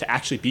 you're forced to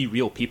actually be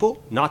real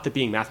people. Not that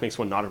being math makes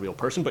one not a real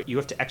person, but you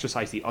have to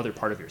exercise the other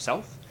part of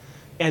yourself.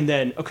 And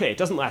then, okay, it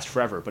doesn't last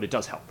forever, but it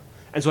does help.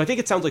 And so I think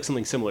it sounds like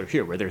something similar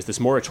here, where there's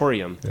this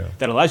moratorium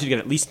that allows you to get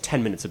at least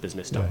 10 minutes of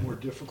business done. More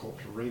difficult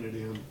to rein it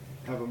in,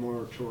 have a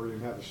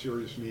moratorium, have a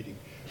serious meeting.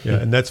 Yeah,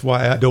 and that's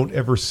why I don't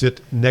ever sit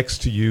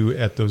next to you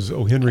at those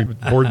O. Henry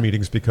board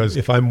meetings, because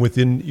if I'm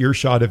within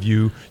earshot of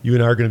you, you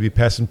and I are going to be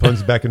passing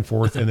puns back and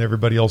forth, and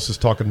everybody else is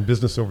talking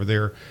business over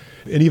there.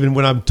 And even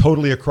when I'm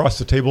totally across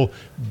the table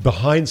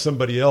behind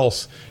somebody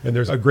else, and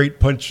there's a great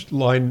punch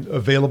line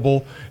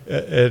available,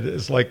 and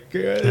it's like,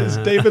 is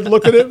David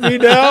looking at me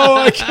now?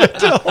 I can't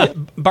tell.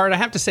 Bart, I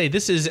have to say,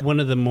 this is one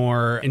of the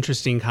more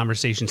interesting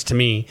conversations to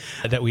me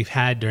that we've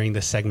had during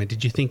this segment.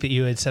 Did you think that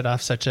you had set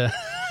off such a...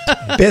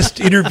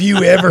 Best interview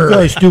You ever.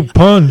 guys do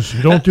puns.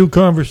 You don't do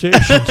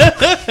conversations.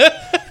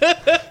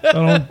 I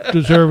don't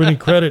deserve any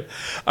credit.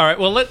 All right,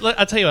 well,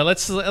 I'll tell you what,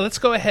 let's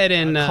go ahead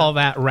and call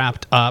that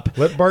wrapped up.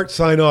 Let Bart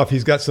sign off.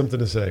 He's got something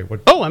to say. What?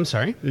 Oh, I'm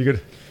sorry. You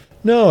good?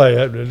 No,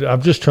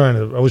 I'm just trying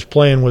to. I was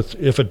playing with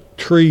if a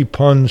tree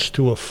puns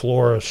to a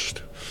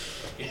florist,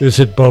 is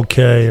it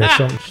bouquet or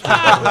something?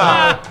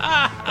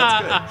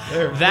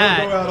 There, we'll go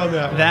out on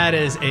that one. That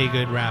is a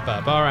good wrap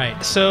up. All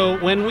right. So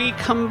when we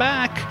come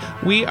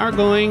back, we are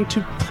going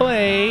to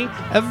play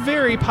a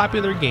very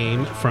popular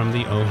game from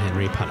the O.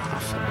 Henry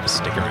Punoff.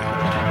 Stick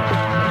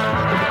around.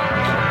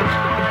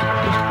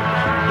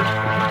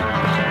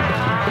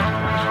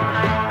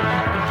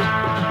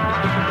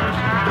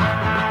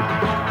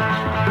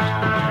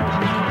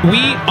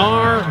 We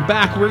are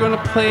back. We're going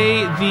to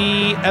play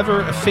the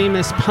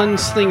ever-famous Pun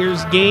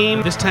Slingers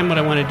game. This time what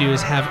I want to do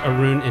is have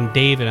Arun and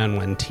David on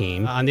one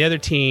team. On the other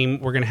team,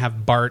 we're going to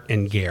have Bart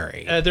and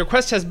Gary. The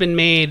request has been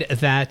made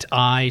that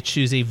I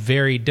choose a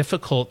very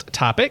difficult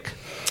topic.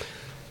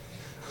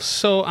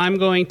 So I'm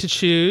going to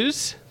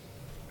choose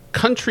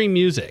country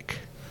music.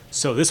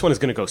 So this one is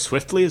going to go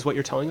swiftly, is what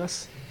you're telling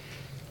us?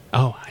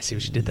 Oh, I see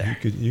what you did there.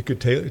 You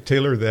could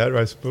tailor that,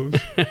 I suppose.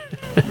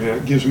 Yeah,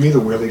 it gives me the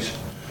willies.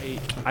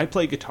 I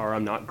play guitar.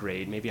 I'm not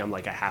great. Maybe I'm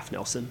like a half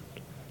Nelson.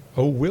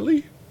 Oh,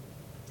 Willie?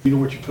 You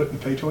know what you put in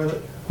the pay toilet?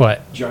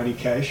 What? Johnny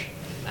Cash.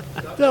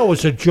 That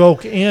was a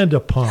joke and a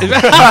pun.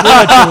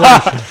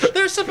 Congratulations.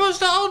 They're supposed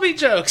to all be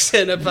jokes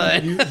in a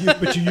pun.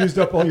 But you used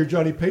up all your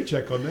Johnny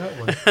Paycheck on that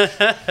one.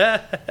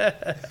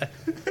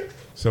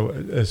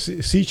 So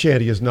sea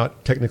shanty is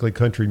not technically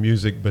country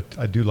music, but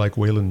I do like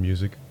Wayland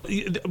music.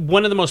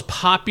 One of the most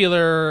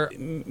popular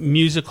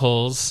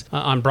musicals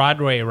on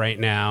Broadway right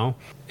now,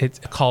 it's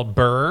called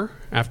Burr,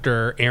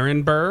 after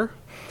Aaron Burr,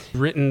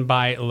 written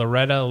by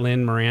Loretta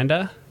Lynn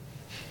Miranda.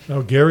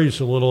 Now, Gary's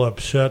a little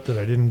upset that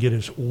I didn't get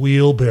his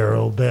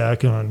wheelbarrow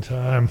back on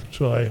time,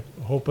 so I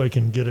hope I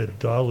can get a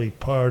Dolly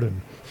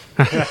Parton.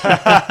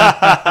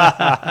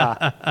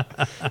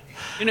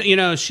 You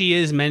know, she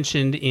is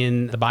mentioned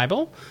in the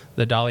Bible,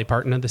 the Dolly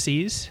Parton of the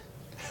Seas.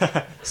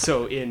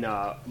 So in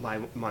my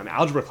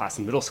algebra class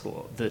in middle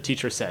school, the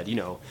teacher said,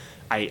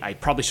 I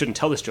probably shouldn't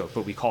tell this joke,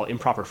 but we call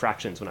improper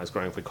fractions when I was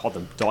growing up, we called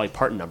them Dolly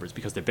Parton numbers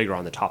because they're bigger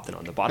on the top than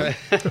on the bottom.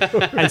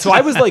 And so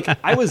I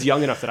was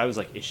young enough that I was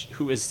like,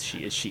 who is she?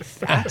 Is she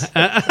fat?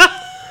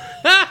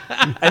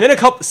 And then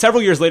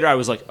several years later, I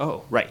was like,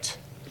 oh, right.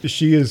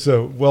 She is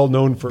well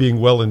known for being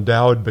well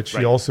endowed, but she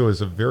Right. also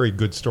is a very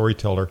good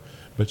storyteller,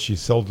 but she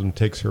seldom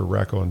takes her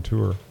rack on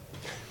tour.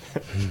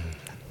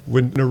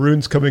 When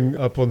Naroon's coming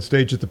up on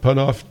stage at the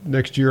Pun-Off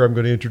next year, I'm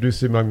going to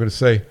introduce him. I'm going to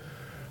say,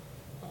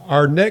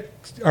 our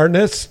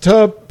nest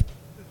tub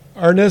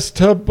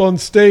on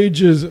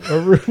stage is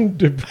Arun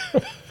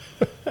DeBro.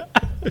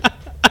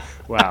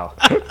 Wow.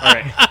 All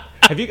right.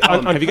 Have you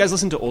guys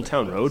listened to Old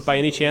Town Road by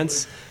any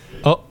chance?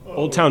 Oh,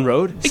 Old Town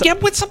Road? yeah.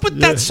 What's up with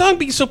that song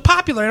being so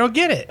popular? I don't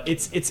get it.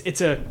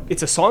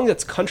 It's a song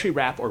that's country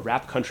rap or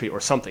rap country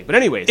or something. But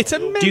anyways, It's do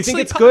you immensely think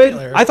it's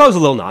popular. good? I thought it was a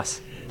Lil Nas.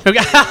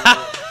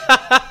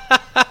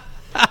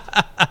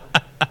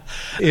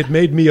 It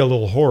made me a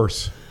little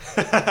hoarse.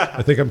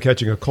 I think I'm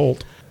catching a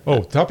cold.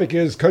 Oh, topic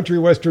is country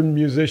western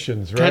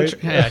musicians, right?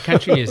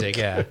 Country music,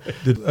 yeah.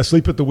 Did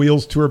Asleep at the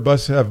Wheels tour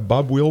bus have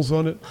Bob Wheels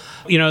on it?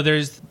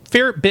 There's a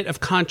fair bit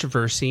of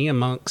controversy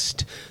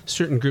amongst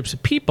certain groups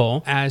of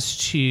people as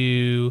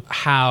to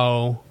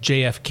how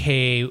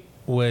JFK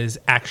was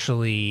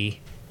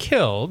actually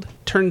killed.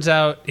 Turns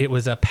out it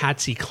was a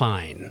Patsy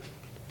Cline.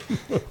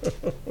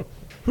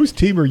 Whose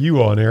team are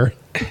you on, Aaron?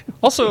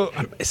 Also,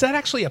 is that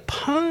actually a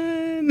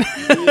pun?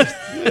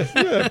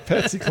 Yeah,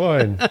 Patsy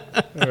Cline.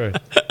 All right.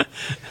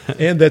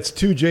 And that's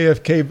 2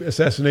 JFK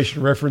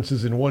assassination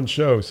references in one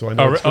show, so I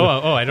know.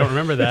 I don't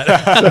remember that.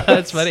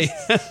 That's funny.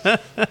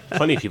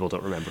 Plenty of people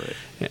don't remember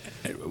it.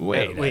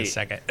 Wait a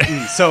second.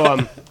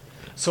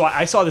 So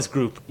I saw this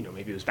group,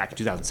 maybe it was back in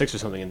 2006 or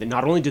something, and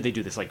not only did they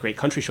do this great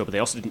country show, but they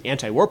also did an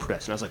anti-war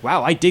protest, and I was like,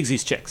 wow, I digs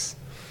these chicks.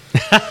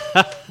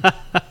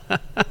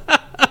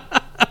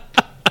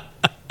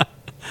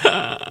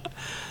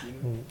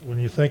 When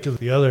you think of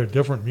the other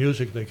different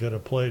music they could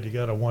have played, you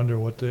got to wonder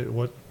what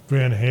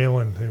Van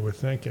Halen they were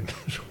thinking.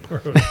 Where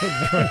was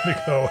I trying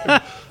to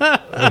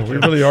go? We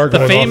really are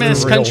going The famous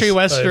off the rails. country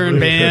western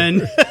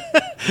band,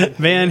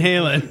 Van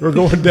Halen. We're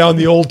going down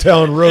the old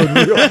town road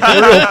real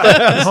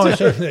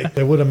fast.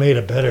 They would have made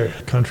a better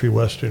country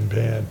western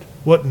band.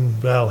 What in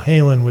Val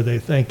Halen were they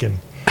thinking?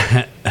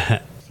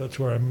 That's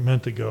where I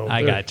meant to go.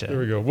 I gotcha. There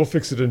we go. We'll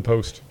fix it in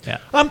post. Yeah.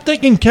 I'm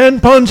thinking 10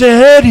 puns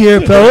ahead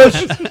here,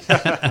 fellas.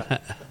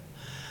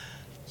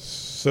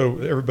 So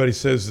everybody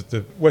says that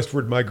the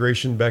westward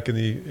migration back in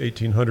the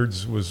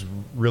 1800s was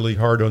really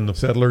hard on the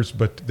settlers,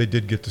 but they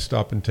did get to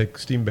stop and take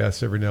steam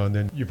baths every now and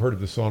then. You've heard of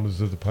the saunas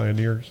of the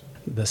pioneers?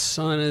 The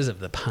Saunas of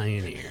the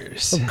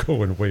Pioneers. I'm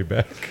going way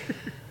back.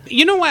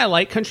 You know why I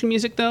like country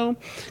music, though?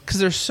 Because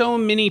there's so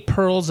many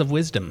pearls of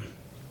wisdom.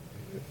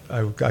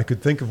 I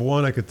could think of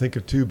one, I could think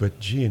of two, but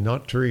gee,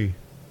 not three.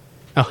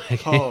 Oh,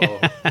 Oh.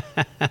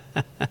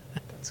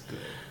 That's good.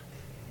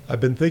 I've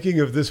been thinking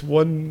of this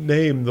one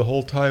name the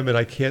whole time, and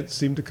I can't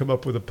seem to come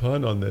up with a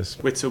pun on this.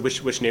 Wait, so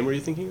which name were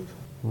you thinking of?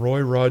 Roy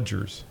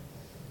Rogers.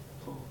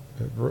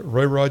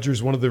 Roy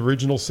Rogers, one of the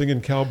original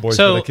singing cowboys,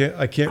 So- but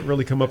I can't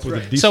really come up with a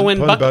decent So when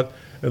pun Buck- about,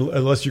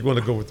 unless you're going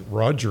to go with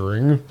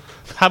Rogering.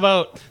 How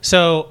about,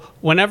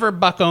 whenever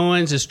Buck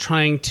Owens is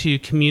trying to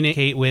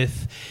communicate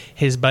with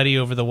his buddy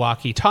over the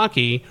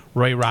walkie-talkie,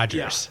 Roy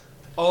Rogers.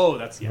 Oh,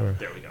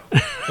 there we go.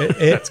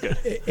 That's good.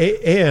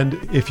 And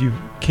if you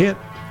can't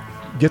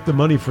get the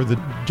money for the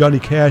Johnny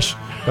Cash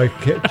by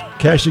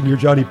cashing your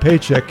Johnny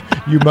Paycheck,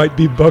 you might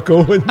be Buck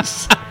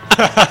Owens.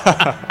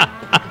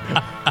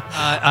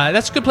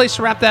 That's a good place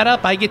to wrap that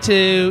up. I get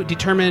to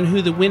determine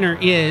who the winner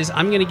is.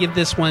 I'm going to give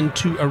this one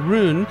to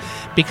Arun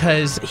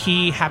because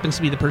he happens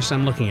to be the person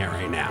I'm looking at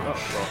right now.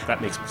 Oh, well,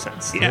 that makes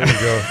sense. There we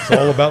go. It's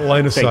all about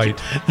line of Thank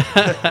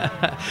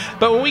sight.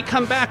 But when we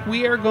come back,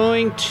 we are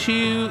going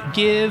to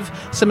give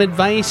some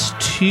advice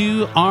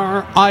to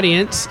our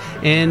audience,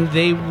 and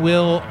they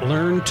will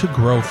learn to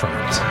grow from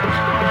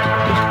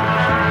it.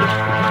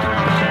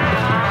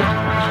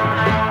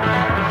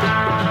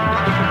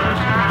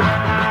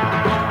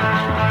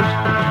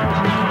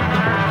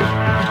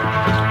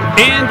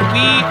 And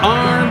we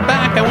are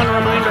back. I want to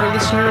remind our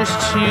listeners listeners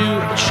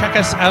to check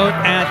us out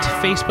at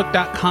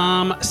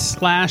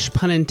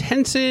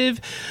facebook.com/punintensive,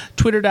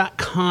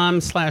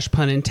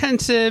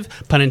 twitter.com/punintensive,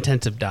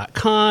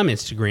 punintensive.com,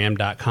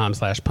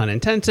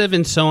 instagram.com/punintensive,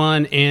 and so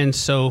on and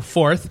so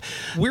forth.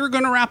 We're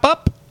going to wrap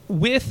up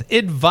with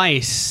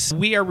advice.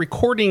 We are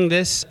recording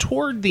this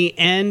toward the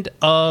end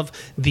of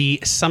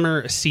the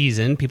summer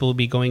season. People will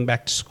be going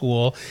back to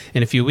school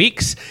in a few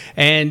weeks,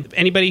 and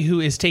anybody who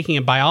is taking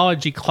a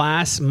biology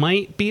class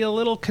might be a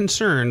little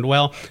concerned.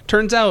 Well,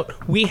 turns out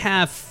we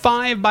have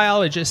 5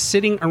 biologists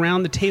sitting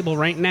around the table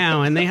right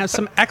now, and they have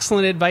some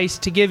excellent advice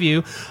to give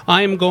you.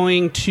 I am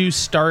going to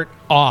start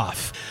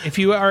off. If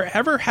you are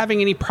ever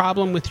having any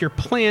problem with your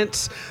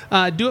plants,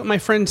 do what my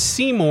friend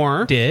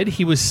Seymour did.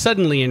 He was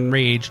suddenly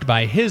enraged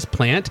by his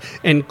plant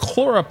and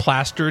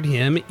chloroplastered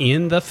him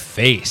in the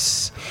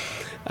face.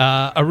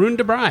 Arun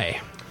DeBry.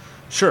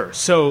 Sure.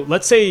 So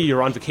let's say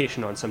you're on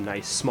vacation on some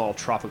nice small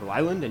tropical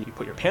island and you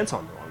put your pants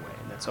on the wrong way.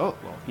 And that's,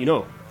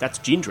 that's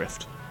gene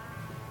drift.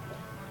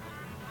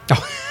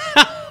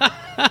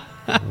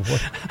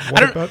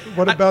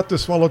 What about the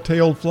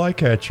swallow-tailed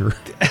flycatcher?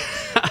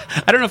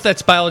 I don't know if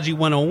that's Biology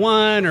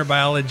 101 or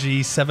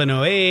Biology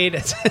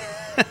 708.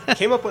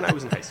 Came up when I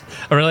was in high school.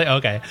 Oh, really?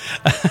 Okay.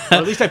 Or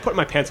at least I put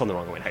my pants on the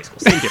wrong way in high school.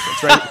 Same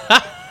difference, right?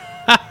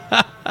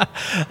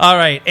 All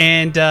right.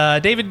 And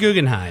David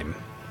Guggenheim.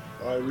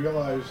 I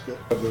realized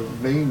that the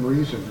main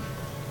reason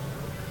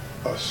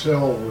a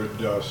cell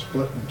would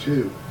split in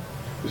two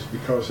is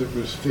because it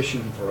was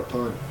fishing for a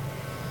pun.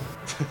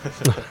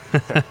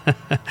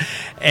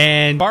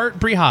 And Bart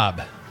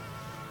Brehab.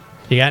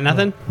 You got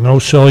nothing? No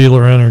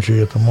cellular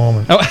energy at the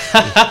moment. Oh.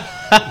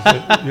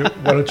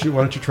 Why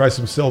don't you try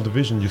some cell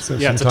division? You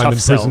spent some it's a time in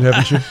tough prison, sell.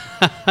 haven't you?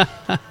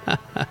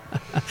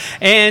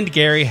 And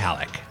Gary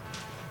Halleck.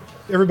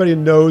 Everybody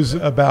knows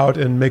about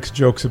and makes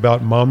jokes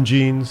about mom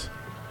genes,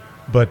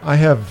 but I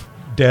have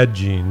dad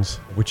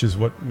genes, which is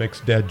what makes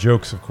dad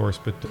jokes, of course.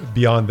 But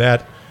beyond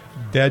that,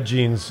 dad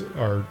genes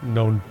are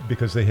known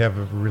because they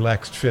have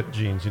relaxed fit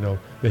genes. You know,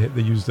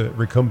 they use the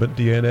recumbent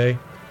DNA.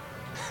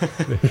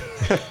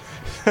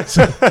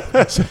 So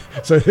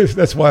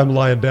that's why I'm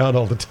lying down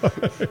all the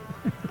time.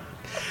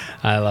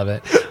 I love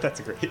it. That's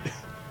great.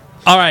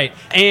 All right.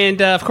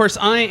 And, of course,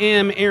 I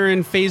am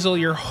Aaron Faisal,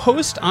 your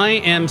host. I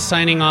am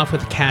signing off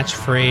with a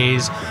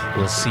catchphrase.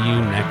 We'll see you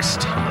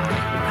next time.